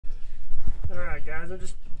Alright guys, I'm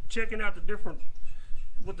just checking out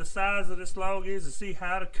what the size of this log is to see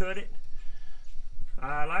how to cut it.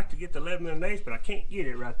 I like to get the 11mm, but I can't get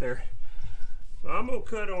it right there. So I'm going to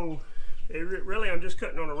cut on, really I'm just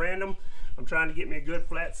cutting on a random. I'm trying to get me a good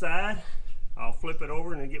flat side. I'll flip it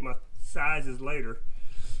over and then get my sizes later.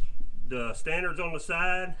 The standards on the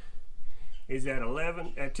side is at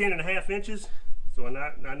 10.5 inches. So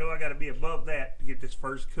I know I got to be above that to get this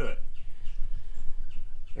first cut.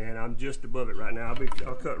 And I'm just above it right now.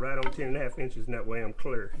 I'll cut right on 10.5 inches, and that way I'm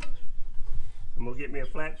clear. I'm gonna get me a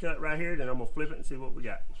flat cut right here, then I'm gonna flip it and see what we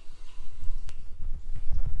got.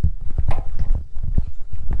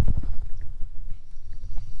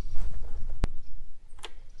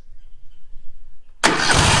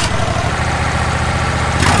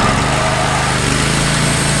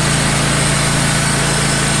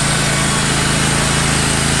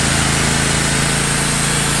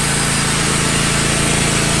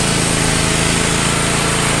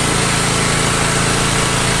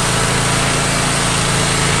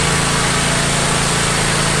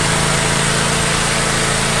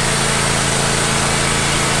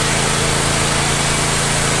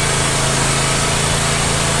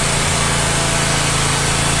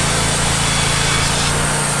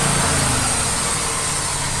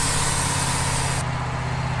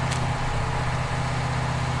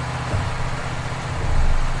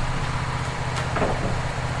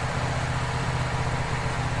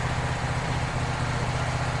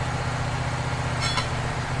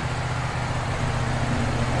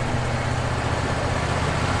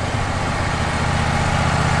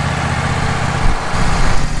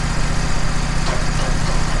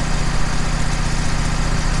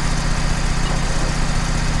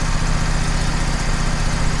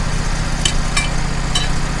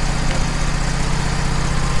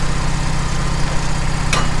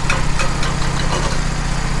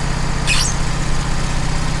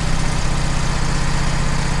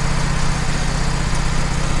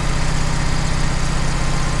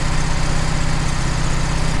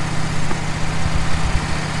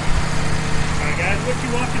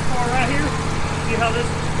 Watching for right here, see how this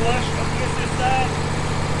is flush up against this side?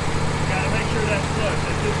 You gotta make sure that's flush.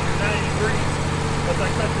 That's just your 90 degrees. Once I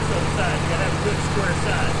cut this on the side, you gotta have a good square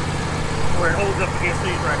side where it holds up against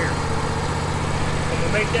these right here. I'm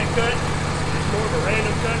gonna make that cut. It's more of a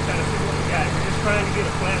random cut, kind of see what we got. We're just trying to get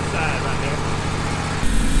a flat side right now.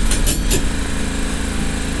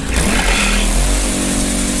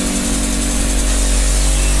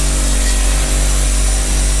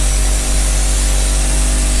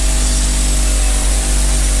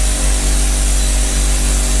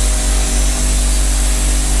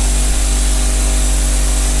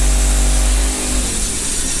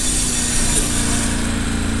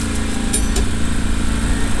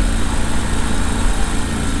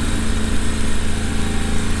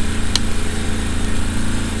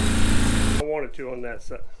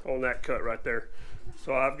 On that cut right there.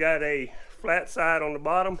 So I've got a flat side on the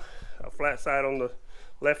bottom, a flat side on the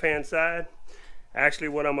left hand side. Actually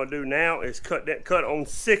what I'm gonna do now is cut on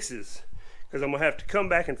 6's, because I'm gonna have to come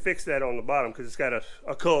back and fix that on the bottom because it's got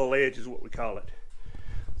a cull edge is what we call it.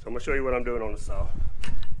 So I'm gonna show you what I'm doing on the saw.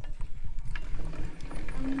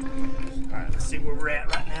 Alright, let's see where we're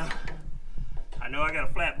at right now. I know I got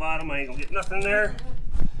a flat bottom, I ain't gonna get nothing there.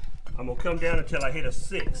 I'm gonna come down until I hit a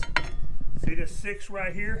 6. See this 6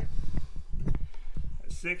 right here?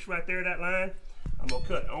 That 6 right there, that line? I'm gonna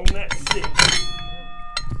cut on that 6,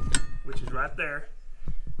 which is right there.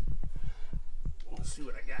 Let's see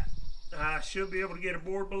what I got. I should be able to get a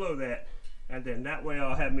board below that, and then that way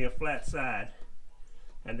I'll have me a flat side,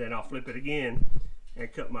 and then I'll flip it again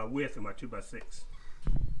and cut my width of my 2x6.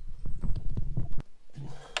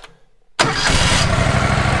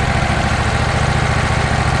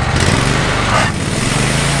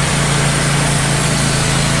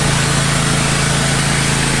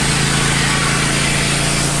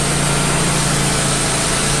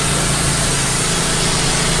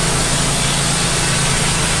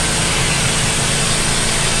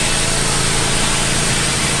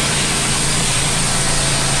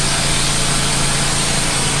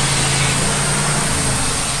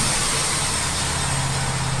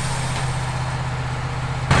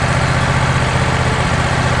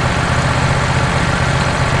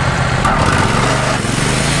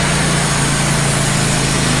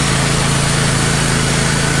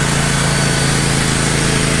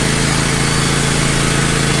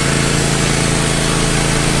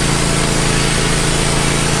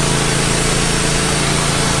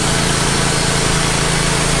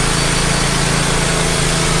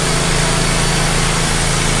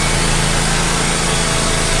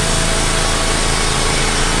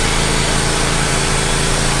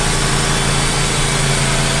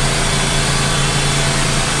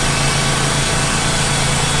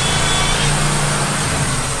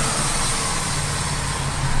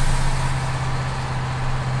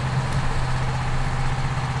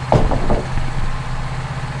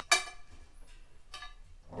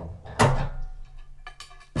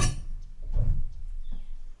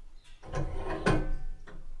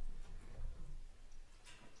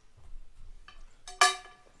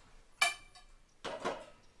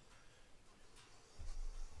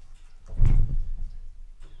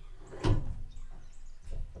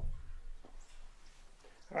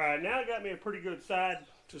 Alright, now I got me a pretty good side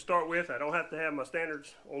to start with. I don't have to have my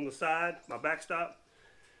standards on the side, my backstop.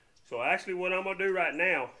 So actually what I'm going to do right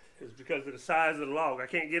now is, because of the size of the log, I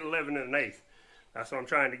can't get 11 1/8. That's what I'm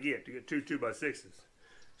trying to get two 2x6's.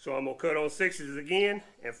 So I'm going to cut on 6's again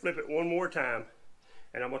and flip it one more time.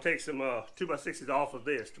 And I'm going to take some 2x6's off of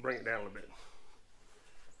this to bring it down a little bit.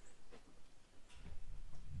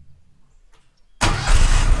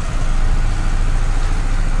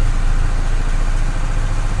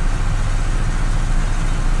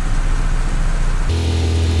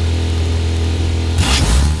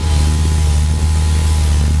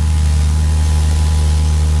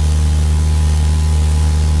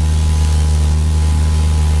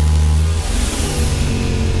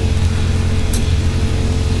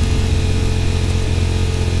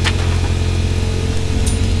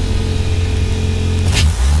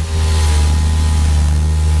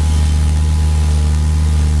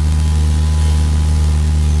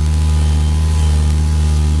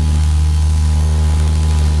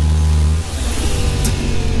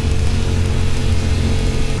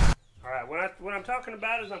 What I'm talking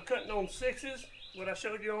about is I'm cutting on 6's. What I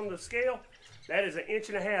showed you on the scale, that is 1.5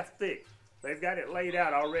 inches thick. They've got it laid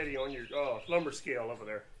out already on your lumber scale over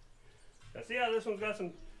there. Now see how this one's got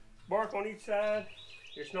some bark on each side?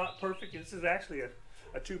 It's not perfect. This is actually a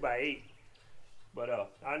 2x8. But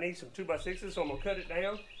I need some 2x6's, so I'm gonna cut it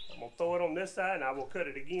down. I'm gonna throw it on this side, and I will cut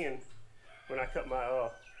it again when I cut my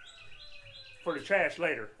for the trash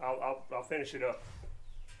later. I'll finish it up.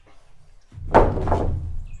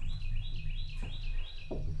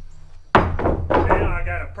 I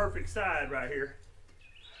got a perfect side right here.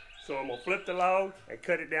 So I'm going to flip the log and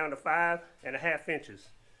cut it down to 5.5 inches.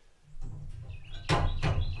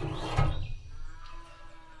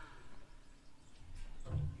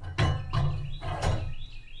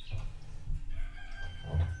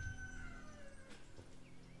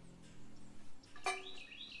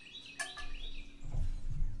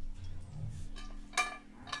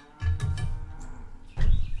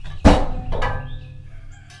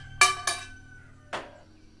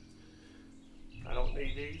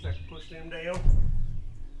 These, I can push them down.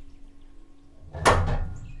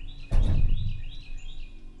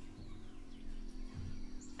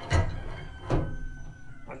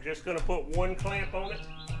 I'm just going to put one clamp on it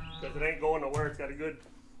because it ain't going nowhere. It's got a good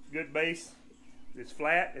base. It's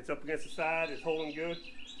flat. It's up against the side. It's holding good.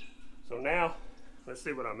 So now, let's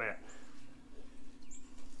see what I'm at.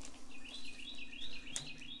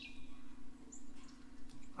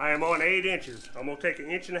 I am on 8 inches. I'm going to take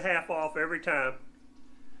 1.5 inches off every time.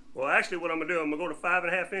 Well, actually what I'm going to do, I'm going to go to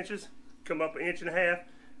 5.5 inches, come up 1.5 inches,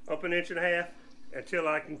 up 1.5 inches, until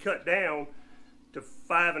I can cut down to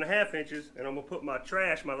 5.5 inches, and I'm going to put my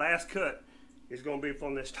trash, my last cut, is going to be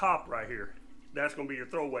from this top right here. That's going to be your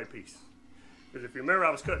throwaway piece. Because if you remember,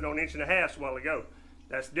 I was cutting on 1.5 inches a while ago.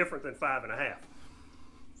 That's different than 5.5.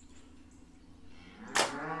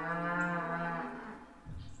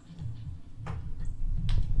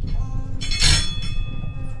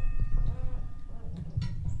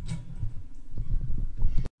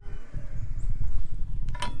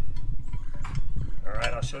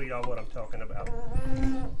 I'll show y'all what I'm talking about.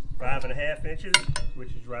 5.5 inches,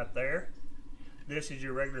 which is right there. This is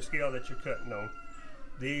your regular scale that you're cutting on.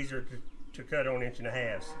 These are to cut on 1.5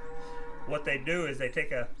 inches. What they do is they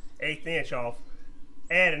take a 1/8 inch off,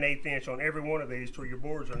 add an 1/8 inch on every one of these till your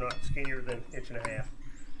boards are not skinnier than 1.5 inches.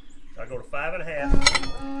 So I go to 5.5,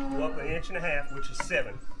 go up 1.5 inches, which is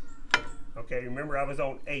 7. Okay, remember I was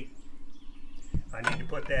on 8. I need to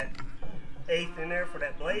put that 1/8 in there for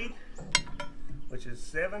that blade, which is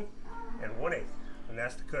 7 1/8, and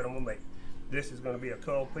that's the cut I'm gonna make. This is gonna be a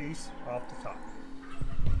cull piece off the top.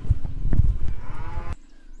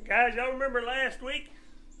 Guys, y'all remember last week?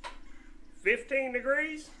 15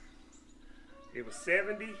 degrees? It was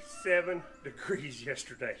 77 degrees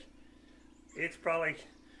yesterday. It's probably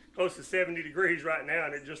close to 70 degrees right now,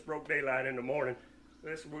 and it just broke daylight in the morning.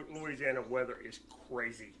 This Louisiana weather is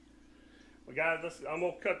crazy. Well guys, I'm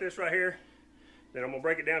gonna cut this right here. Then I'm going to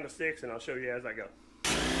break it down to 6, and I'll show you as I go.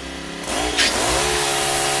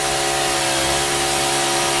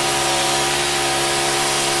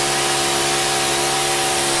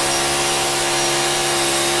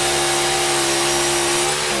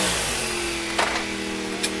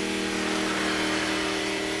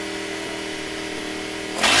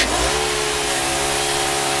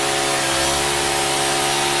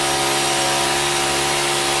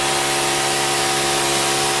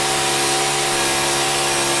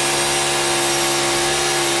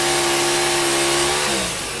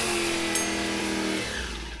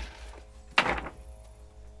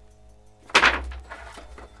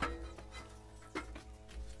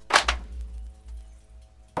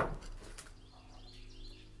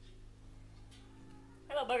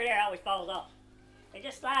 booger there always falls off. It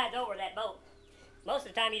just slides over that bolt. Most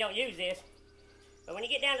of the time you don't use this, but when you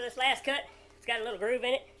get down to this last cut, it's got a little groove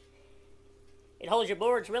in it. It holds your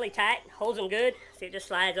boards really tight, holds them good, so it just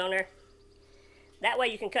slides on there. That way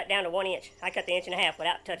you can cut down to 1 inch. I cut the 1.5 inches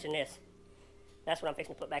without touching this. That's what I'm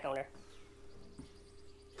fixing to put back on there.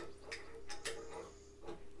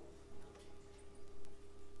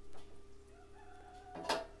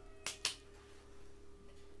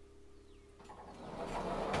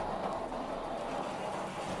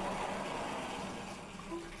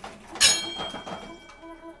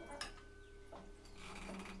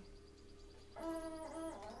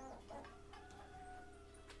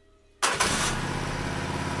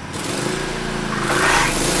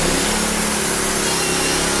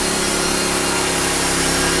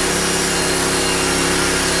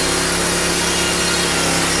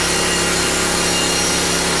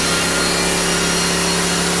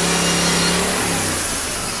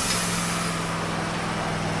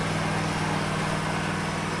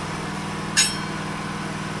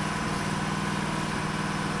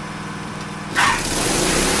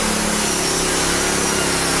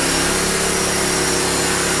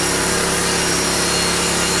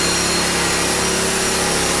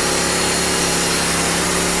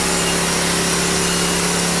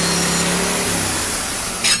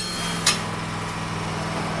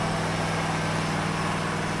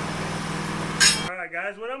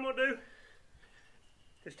 Guys, what I'm gonna do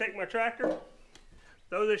is take my tractor,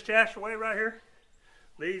 throw this chassis away right here.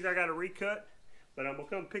 These I gotta recut, but I'm gonna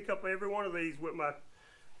come pick up every one of these with my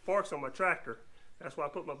forks on my tractor. That's why I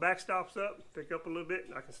put my backstops up, pick up a little bit,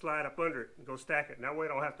 and I can slide up under it and go stack it. And that way I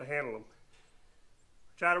don't have to handle them.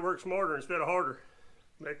 Try to work smarter instead of harder.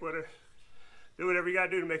 Do whatever you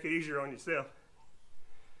gotta do to make it easier on yourself.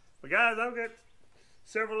 But guys, I've got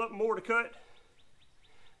several up more to cut.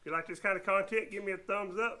 If you like this kind of content, give me a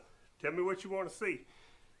thumbs up. Tell me what you want to see.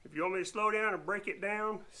 If you want me to slow down and break it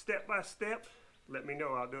down step by step, let me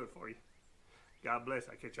know. I'll do it for you. God bless.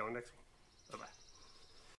 I'll catch you on the next one. Bye-bye.